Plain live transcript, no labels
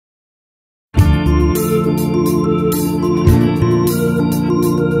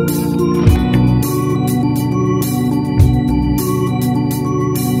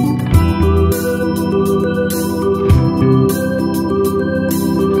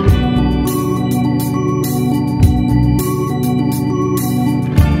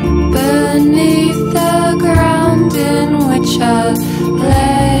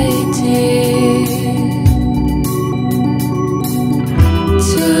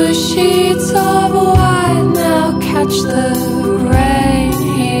sheets of white now catch the rain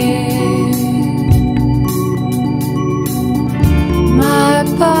here. My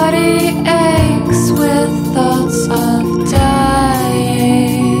body aches with thoughts of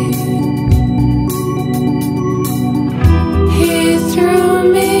dying. He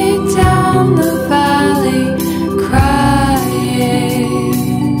threw me down the valley crying.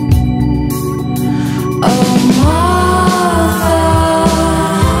 Oh, mother,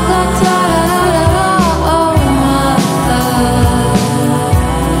 la da da da, oh mother,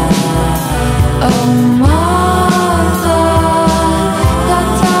 oh mother, la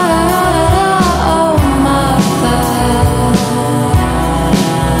da da da, oh mother.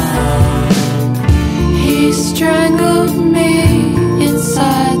 He strangled me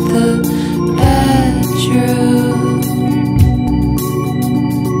inside the bedroom.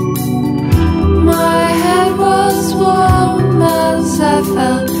 My head was warm as I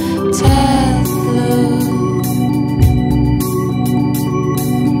felt death blue.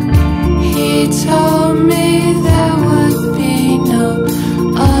 He told